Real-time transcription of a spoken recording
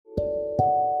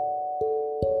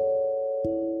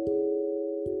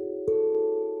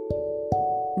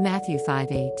Matthew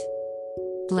 5:8.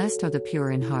 Blessed are the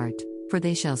pure in heart, for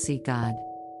they shall see God.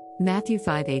 Matthew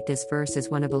 5:8. This verse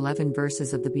is one of 11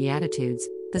 verses of the Beatitudes,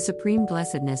 the supreme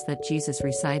blessedness that Jesus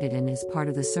recited and is part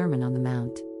of the Sermon on the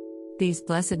Mount. These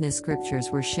blessedness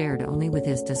scriptures were shared only with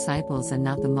his disciples and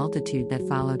not the multitude that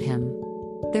followed him.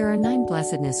 There are 9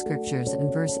 blessedness scriptures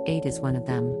and verse 8 is one of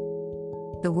them.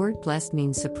 The word blessed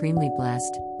means supremely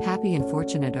blessed, happy and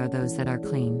fortunate are those that are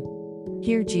clean.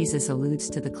 Here Jesus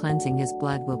alludes to the cleansing his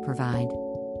blood will provide.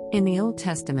 In the Old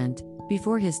Testament,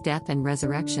 before his death and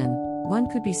resurrection, one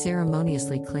could be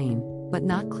ceremoniously clean, but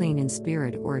not clean in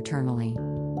spirit or eternally.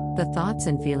 The thoughts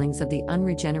and feelings of the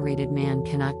unregenerated man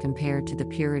cannot compare to the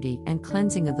purity and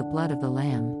cleansing of the blood of the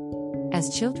Lamb.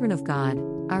 As children of God,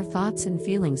 our thoughts and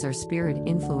feelings are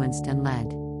spirit-influenced and led.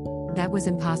 That was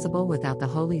impossible without the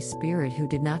Holy Spirit, who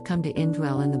did not come to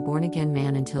indwell in the born-again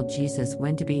man until Jesus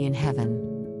went to be in heaven.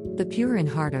 The pure in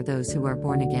heart are those who are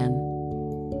born again.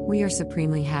 We are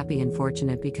supremely happy and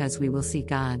fortunate because we will see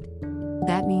God.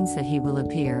 That means that he will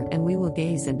appear and we will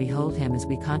gaze and behold him as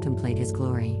we contemplate his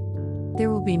glory.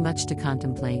 There will be much to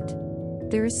contemplate.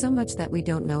 There is so much that we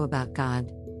don't know about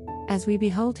God. As we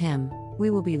behold him, we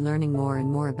will be learning more and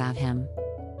more about him.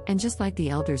 And just like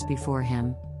the elders before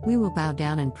him, we will bow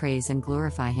down and praise and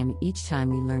glorify him each time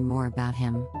we learn more about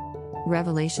him.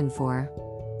 Revelation 4.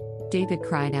 David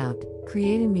cried out,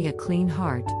 "Create in me a clean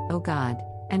heart, O God,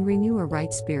 and renew a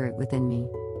right spirit within me."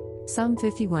 Psalm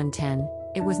 51:10.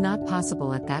 It was not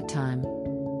possible at that time.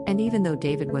 And even though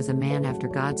David was a man after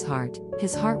God's heart,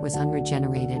 his heart was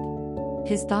unregenerated.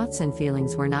 His thoughts and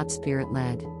feelings were not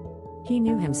spirit-led. He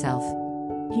knew himself.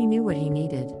 He knew what he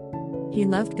needed. He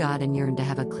loved God and yearned to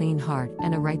have a clean heart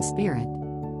and a right spirit.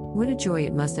 What a joy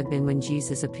it must have been when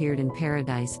Jesus appeared in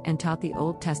paradise and taught the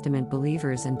Old Testament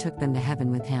believers and took them to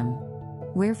heaven with him.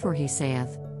 Wherefore he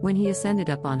saith, when he ascended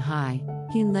up on high,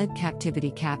 he led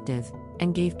captivity captive,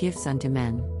 and gave gifts unto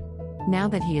men. Now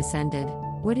that he ascended,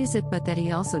 what is it but that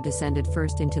he also descended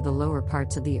first into the lower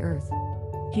parts of the earth?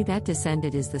 He that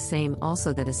descended is the same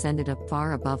also that ascended up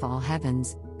far above all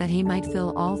heavens, that he might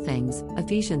fill all things.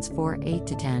 Ephesians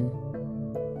 4:8-10.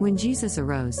 When Jesus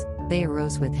arose, they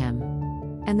arose with him.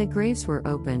 And the graves were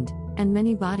opened, and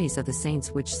many bodies of the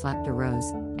saints which slept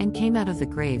arose, and came out of the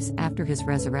graves after his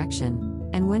resurrection,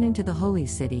 and went into the holy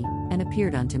city, and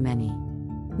appeared unto many.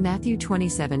 Matthew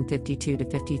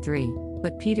 27:52-53.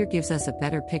 But Peter gives us a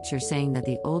better picture, saying that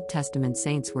the Old Testament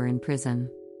saints were in prison.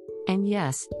 And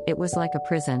yes, it was like a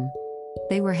prison.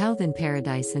 They were held in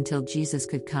paradise until Jesus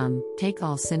could come, take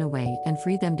all sin away, and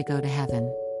free them to go to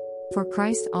heaven. For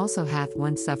Christ also hath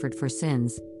once suffered for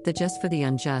sins, the just for the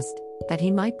unjust, that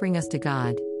he might bring us to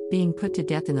God, being put to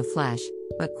death in the flesh,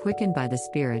 but quickened by the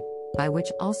Spirit, by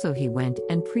which also he went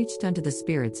and preached unto the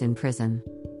spirits in prison.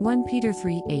 1 Peter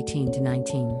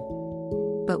 3:18-19.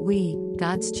 But we,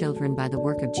 God's children by the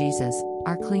work of Jesus,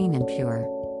 are clean and pure.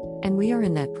 And we are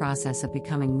in that process of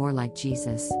becoming more like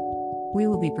Jesus. We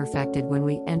will be perfected when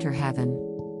we enter heaven.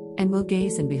 And will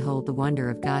gaze and behold the wonder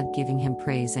of God, giving him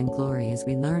praise and glory as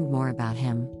we learn more about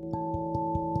him.